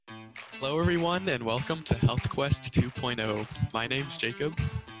Hello everyone and welcome to Health Quest 2.0. My name's Jacob.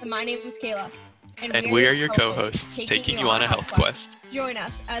 And my name is Kayla. And we are your co-hosts, taking you on a health quest. Join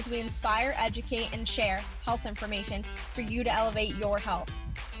us as we inspire, educate, and share health information for you to elevate your health.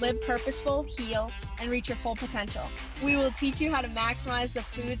 Live purposeful, heal, and reach your full potential. We will teach you how to maximize the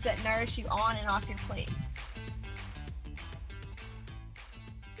foods that nourish you on and off your plate.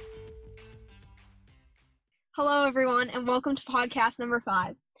 Hello everyone and welcome to podcast number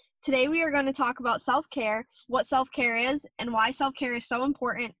 5. Today we are going to talk about self-care, what self-care is, and why self-care is so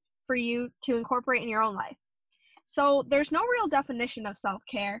important for you to incorporate in your own life. So there's no real definition of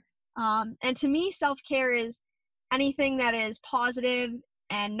self-care. And to me, self-care is anything that is positive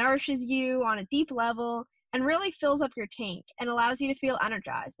and nourishes you on a deep level and really fills up your tank and allows you to feel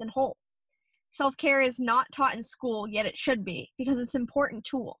energized and whole. Self-care is not taught in school, yet it should be, because it's an important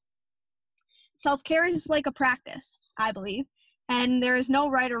tool. Self-care is like a practice, I believe, and there is no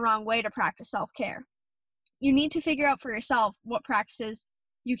right or wrong way to practice self-care. You need to figure out for yourself what practices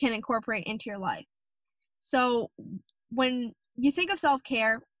you can incorporate into your life. So when you think of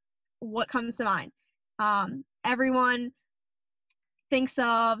self-care, what comes to mind? Everyone thinks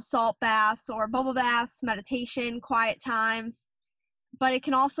of salt baths or bubble baths, meditation, quiet time, but it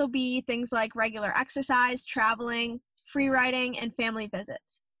can also be things like regular exercise, traveling, free writing, and family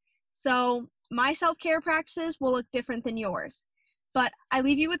visits. So my self-care practices will look different than yours, but I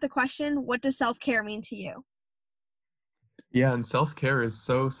leave you with the question, what does self-care mean to you? Yeah, and self-care is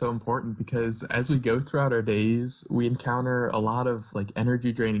so important because as we go throughout our days, we encounter a lot of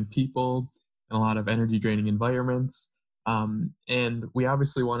energy draining people and a lot of energy draining environments. And we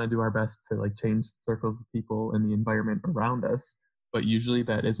obviously want to do our best to change the circles of people and the environment around us, but usually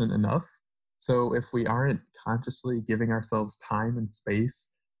that isn't enough. So if we aren't consciously giving ourselves time and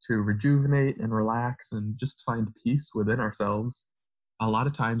space to rejuvenate and relax and just find peace within ourselves, a lot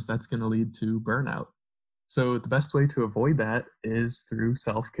of times that's going to lead to burnout. So the best way to avoid that is through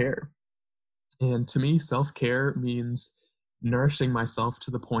self-care. And to me, self-care means nourishing myself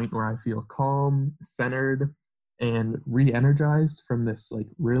to the point where I feel calm, centered, and re-energized from this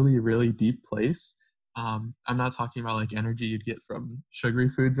really, really deep place. I'm not talking about energy you'd get from sugary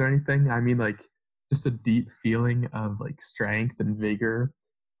foods or anything. I mean just a deep feeling of strength and vigor.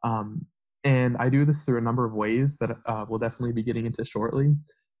 And I do this through a number of ways that we'll definitely be getting into shortly.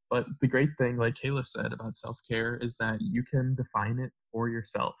 But the great thing, like Kayla said about self-care, is that you can define it for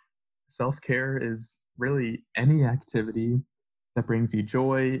yourself. Self-care is really any activity that brings you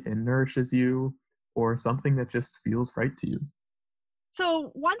joy and nourishes you, or something that just feels right to you.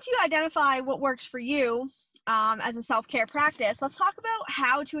 So once you identify what works for you as a self-care practice, let's talk about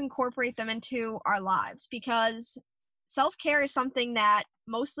how to incorporate them into our lives, because self-care is something that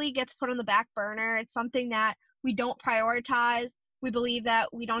mostly gets put on the back burner. It's something that we don't prioritize. We believe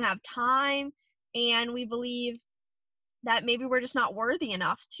that we don't have time, and we believe that maybe we're just not worthy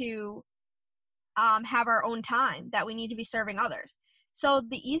enough to have our own time, that we need to be serving others. So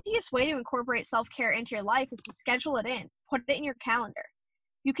the easiest way to incorporate self-care into your life is to schedule it in. Put it in your calendar.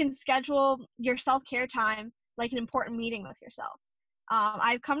 You can schedule your self-care time like an important meeting with yourself.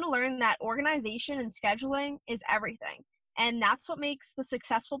 I've come to learn that organization and scheduling is everything. And that's what makes the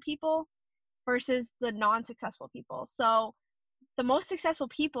successful people versus the non-successful people. So the most successful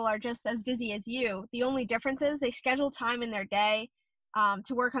people are just as busy as you. The only difference is they schedule time in their day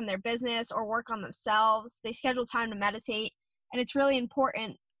to work on their business or work on themselves. They schedule time to meditate, and it's really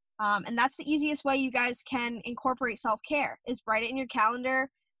important. And that's the easiest way you guys can incorporate self-care, is write it in your calendar,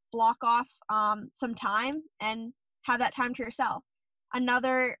 block off some time, and have that time to yourself.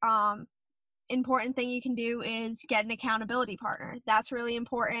 Another important thing you can do is get an accountability partner. That's really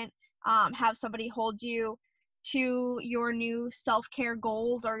important. Have somebody hold you to your new self-care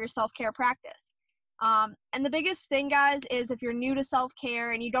goals or your self-care practice. And the biggest thing, guys, is if you're new to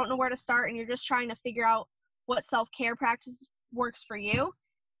self-care and you don't know where to start and you're just trying to figure out what self-care practice works for you,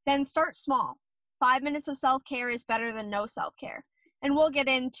 then start small. 5 minutes of self-care is better than no self-care. And we'll get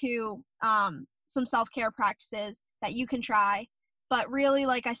into some self-care practices that you can try. But really,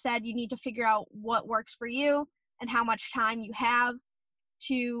 like I said, you need to figure out what works for you and how much time you have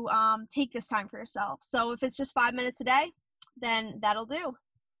to take this time for yourself. So if it's just 5 minutes a day, then that'll do.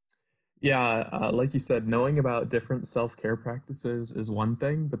 Yeah, like you said, knowing about different self-care practices is one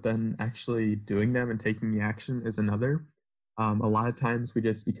thing, but then actually doing them and taking the action is another. A lot of times we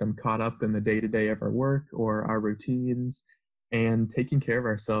just become caught up in the day-to-day of our work or our routines, and taking care of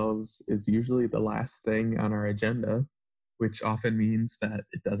ourselves is usually the last thing on our agenda, which often means that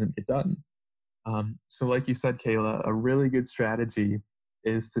it doesn't get done. So like you said, Kayla, a really good strategy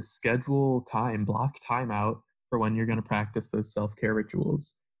is to schedule time, block time out for when you're going to practice those self-care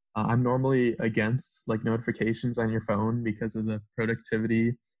rituals. I'm normally against like notifications on your phone because of the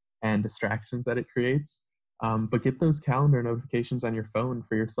productivity and distractions that it creates. But get those calendar notifications on your phone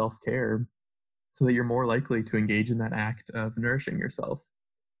for your self care so that you're more likely to engage in that act of nourishing yourself.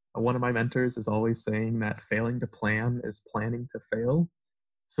 One of my mentors is always saying that failing to plan is planning to fail.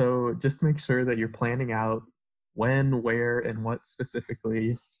 So just make sure that you're planning out when, where, and what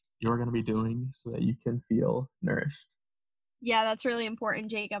specifically you're going to be doing so that you can feel nourished. Yeah, that's really important,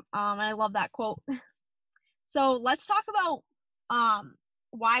 Jacob. And I love that quote. So let's talk about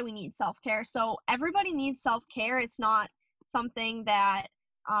why we need self-care. So everybody needs self-care. It's not something that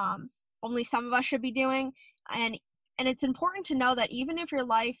only some of us should be doing. And it's important to know that even if your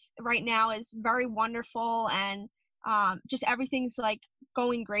life right now is very wonderful and just everything's like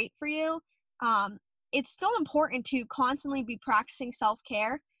going great for you, it's still important to constantly be practicing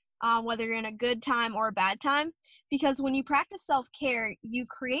self-care, whether you're in a good time or a bad time, because when you practice self-care, you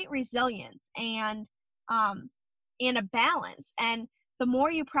create resilience and a balance. And the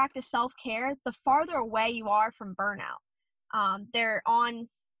more you practice self-care, the farther away you are from burnout. They're on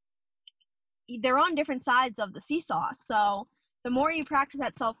different sides of the seesaw. So the more you practice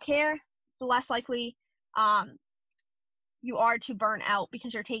that self-care, the less likely you are to burn out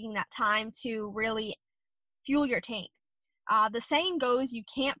because you're taking that time to really fuel your tank. The saying goes, you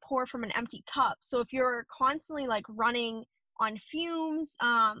can't pour from an empty cup. So if you're constantly like running on fumes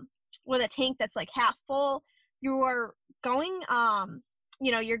with a tank that's like half full, you're going,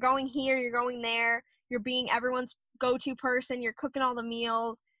 you're going here, you're going there, you're being everyone's go-to person, you're cooking all the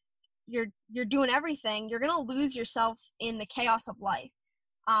meals, you're doing everything. You're going to lose yourself in the chaos of life.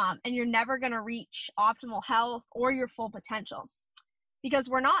 And you're never going to reach optimal health or your full potential, because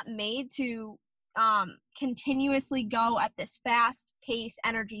we're not made to continuously go at this fast pace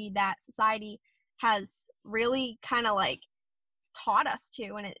energy that society has really kind of like taught us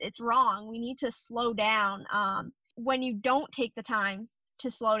to, and it's wrong. We need to slow down. When you don't take the time to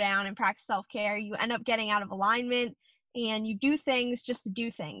slow down and practice self-care, you end up getting out of alignment and you do things just to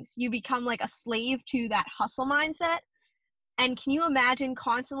do things. You become like a slave to that hustle mindset. And can you imagine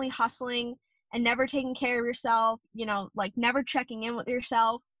constantly hustling and never taking care of yourself, like never checking in with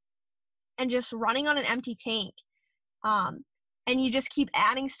yourself and just running on an empty tank? And you just keep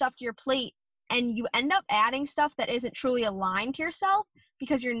adding stuff to your plate, and you end up adding stuff that isn't truly aligned to yourself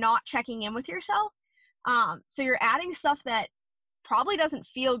because you're not checking in with yourself. So you're adding stuff that probably doesn't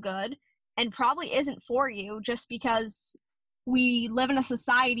feel good and probably isn't for you, just because we live in a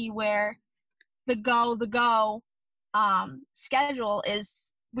society where the go schedule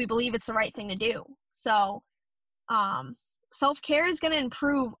is, we believe it's the right thing to do. So self-care is going to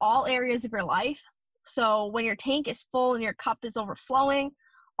improve all areas of your life. So when your tank is full and your cup is overflowing,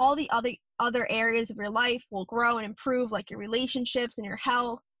 all the other areas of your life will grow and improve, like your relationships and your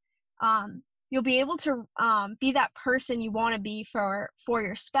health. You'll be able to be that person you want to be for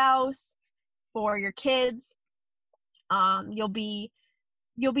your spouse, for your kids. You'll be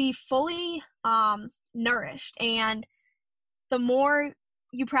fully nourished. And the more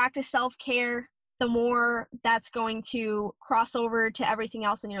you practice self-care, the more that's going to cross over to everything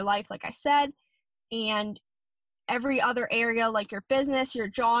else in your life, like I said. And every other area, like your business, your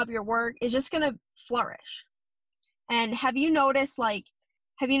job, your work, is just going to flourish. And have you noticed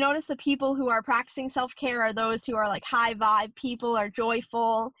the people who are practicing self-care are those who are like high vibe people, are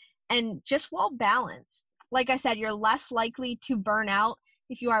joyful and just well balanced? Like I said, you're less likely to burn out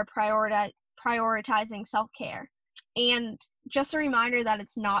if you are prioritizing self-care. And just a reminder that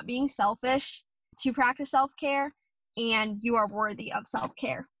it's not being selfish to practice self-care, and you are worthy of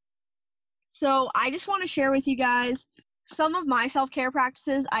self-care. So I just want to share with you guys some of my self-care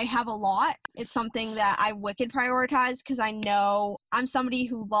practices. I have a lot. It's something that I wicked prioritize because I know I'm somebody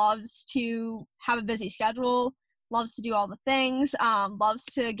who loves to have a busy schedule, loves to do all the things, loves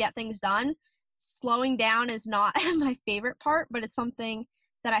to get things done. Slowing down is not my favorite part, but it's something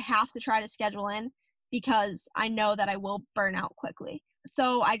that I have to try to schedule in because I know that I will burn out quickly.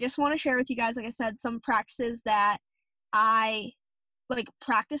 So I just want to share with you guys, like I said, some practices that I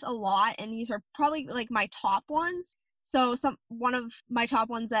practice a lot, and these are probably like my top ones. So one of my top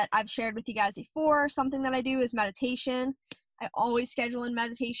ones that I've shared with you guys before, something that I do, is meditation. I always schedule in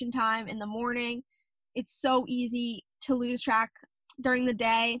meditation time in the morning. It's so easy to lose track during the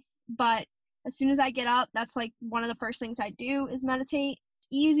day, but as soon as I get up, that's like one of the first things I do is meditate. It's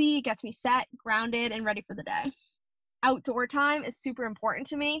easy, it gets me set, grounded, and ready for the day. Outdoor time is super important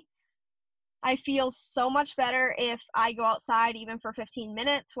to me. I feel so much better if I go outside even for 15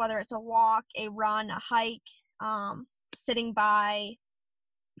 minutes, whether it's a walk, a run, a hike, sitting by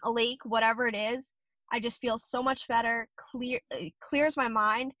a lake, whatever it is. I just feel so much better, clears my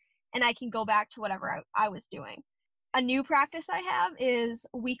mind, and I can go back to whatever I was doing. A new practice I have is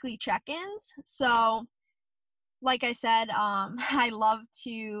weekly check-ins. So like I said, I love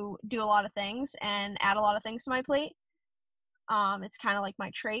to do a lot of things and add a lot of things to my plate. It's kind of like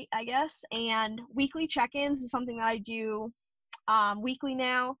my trait, I guess. And weekly check-ins is something that I do weekly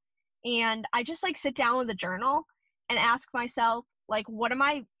now. And I just like sit down with a journal and ask myself, like, what am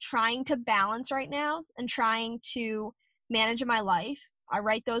I trying to balance right now and trying to manage in my life? I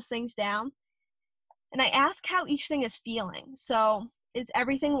write those things down and I ask how each thing is feeling. So is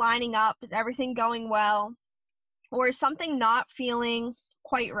everything lining up? Is everything going well? Or is something not feeling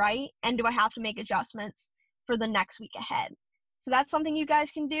quite right? And do I have to make adjustments for the next week ahead? So that's something you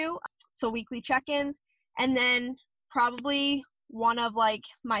guys can do. So weekly check-ins. And then probably one of like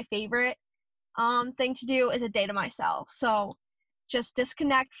my favorite thing to do is a day to myself. So just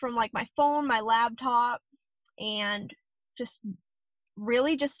disconnect from like my phone, my laptop, and just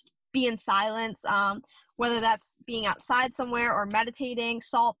really just be in silence, whether that's being outside somewhere or meditating,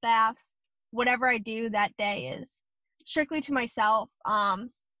 salt baths, whatever I do that day is strictly to myself. And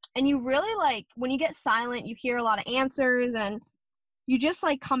you really like, when you get silent, you hear a lot of answers and you just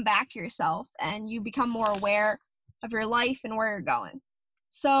like come back to yourself and you become more aware of your life and where you're going.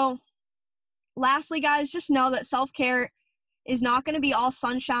 So lastly, guys, just know that self-care is not going to be all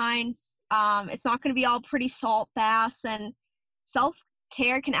sunshine. It's not going to be all pretty salt baths, and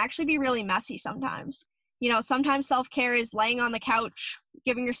self-care can actually be really messy sometimes. You know, sometimes self-care is laying on the couch,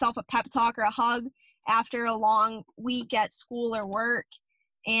 giving yourself a pep talk or a hug after a long week at school or work.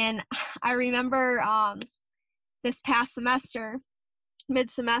 And I remember this past semester,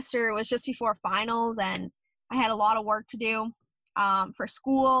 mid-semester, it was just before finals, and I had a lot of work to do for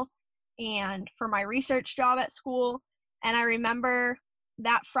school and for my research job at school. And I remember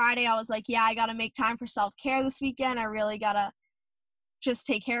that Friday, I was like, yeah, I got to make time for self-care this weekend. I really got to just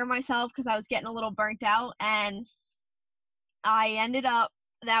take care of myself because I was getting a little burnt out. And I ended up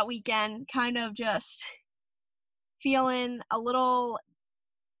that weekend kind of just feeling a little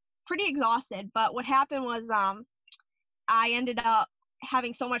pretty exhausted. But what happened was I ended up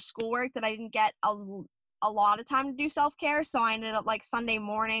having so much schoolwork that I didn't get a lot of time to do self-care. So I ended up like Sunday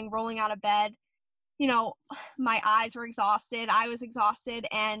morning rolling out of bed. You know, my eyes were exhausted. I was exhausted,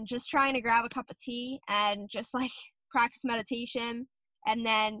 and just trying to grab a cup of tea and just like practice meditation. And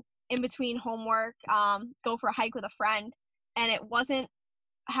then in between homework, go for a hike with a friend. And it wasn't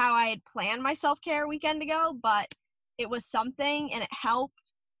how I had planned my self-care weekend to go, but it was something and it helped.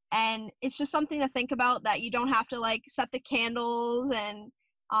 And it's just something to think about, that you don't have to like set the candles and,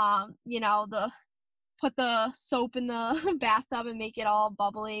 you know, put the soap in the bathtub and make it all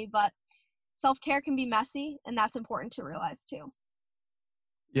bubbly. But self-care can be messy, and that's important to realize too.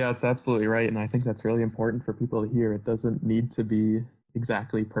 Yeah, it's absolutely right. And I think that's really important for people to hear. It doesn't need to be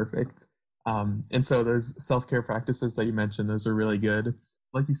exactly perfect. And so those self-care practices that you mentioned, those are really good.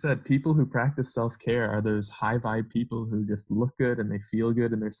 Like you said, people who practice self-care are those high vibe people who just look good and they feel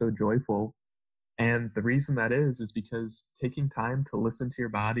good and they're so joyful. And the reason that is because taking time to listen to your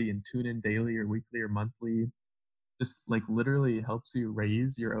body and tune in daily or weekly or monthly just like literally helps you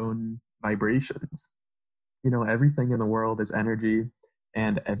raise your own vibrations. You know, everything in the world is energy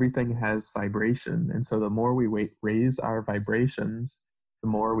and everything has vibration. And so the more we raise our vibrations, the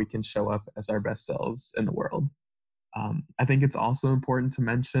more we can show up as our best selves in the world. I think it's also important to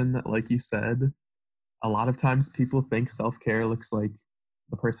mention, like you said, a lot of times people think self-care looks like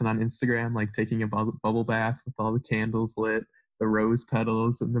the person on Instagram, like taking a bubble bath with all the candles lit, the rose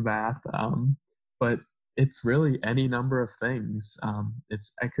petals in the bath. But it's really any number of things.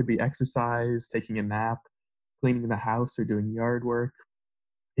 It could be exercise, taking a nap, cleaning the house, or doing yard work.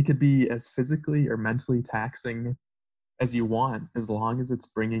 It could be as physically or mentally taxing as you want, as long as it's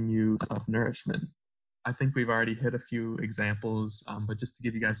bringing you self-nourishment. I think we've already hit a few examples, but just to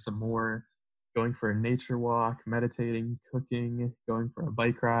give you guys some more, going for a nature walk, meditating, cooking, going for a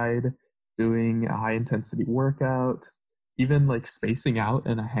bike ride, doing a high-intensity workout, even like spacing out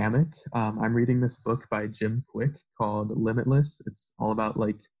in a hammock. I'm reading this book by Jim Quick called Limitless. It's all about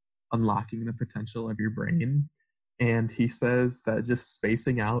like unlocking the potential of your brain. And he says that just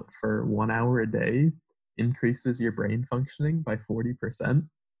spacing out for 1 hour a day increases your brain functioning by 40%.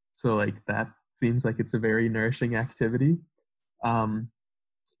 So like that seems like it's a very nourishing activity.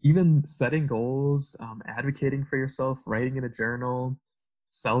 Even setting goals, advocating for yourself, writing in a journal,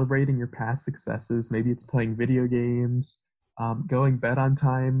 celebrating your past successes. Maybe it's playing video games, going bed on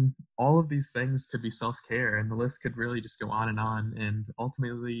time. All of these things could be self-care, and the list could really just go on and on. And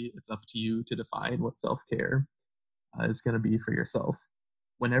ultimately, it's up to you to define what self-care is going to be for yourself.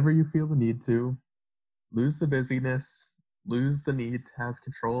 Whenever you feel the need to, lose the busyness, lose the need to have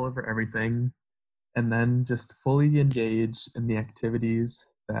control over everything, and then just fully engage in the activities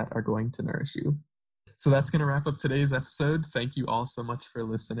that are going to nourish you. So that's going to wrap up today's episode. Thank you all so much for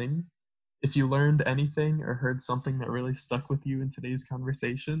listening. If you learned anything or heard something that really stuck with you in today's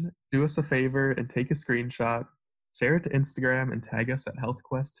conversation, do us a favor and take a screenshot, share it to Instagram, and tag us at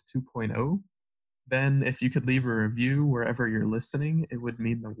HealthQuest 2.0. Then, if you could leave a review wherever you're listening, it would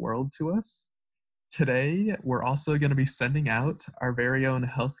mean the world to us. Today, we're also going to be sending out our very own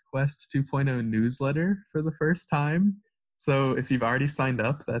HealthQuest 2.0 newsletter for the first time. So if you've already signed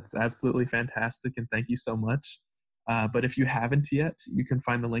up, that's absolutely fantastic, and thank you so much. But if you haven't yet, you can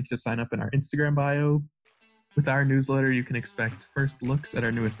find the link to sign up in our Instagram bio. With our newsletter, you can expect first looks at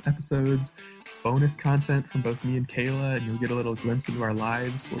our newest episodes, bonus content from both me and Kayla, and you'll get a little glimpse into our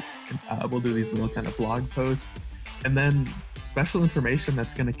lives. We'll do these little kind of blog posts, and then special information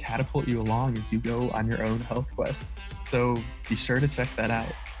that's going to catapult you along as you go on your own health quest. So be sure to check that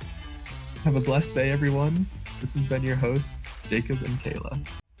out. Have a blessed day, everyone. This has been your hosts, Jacob and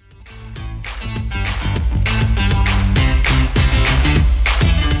Kayla.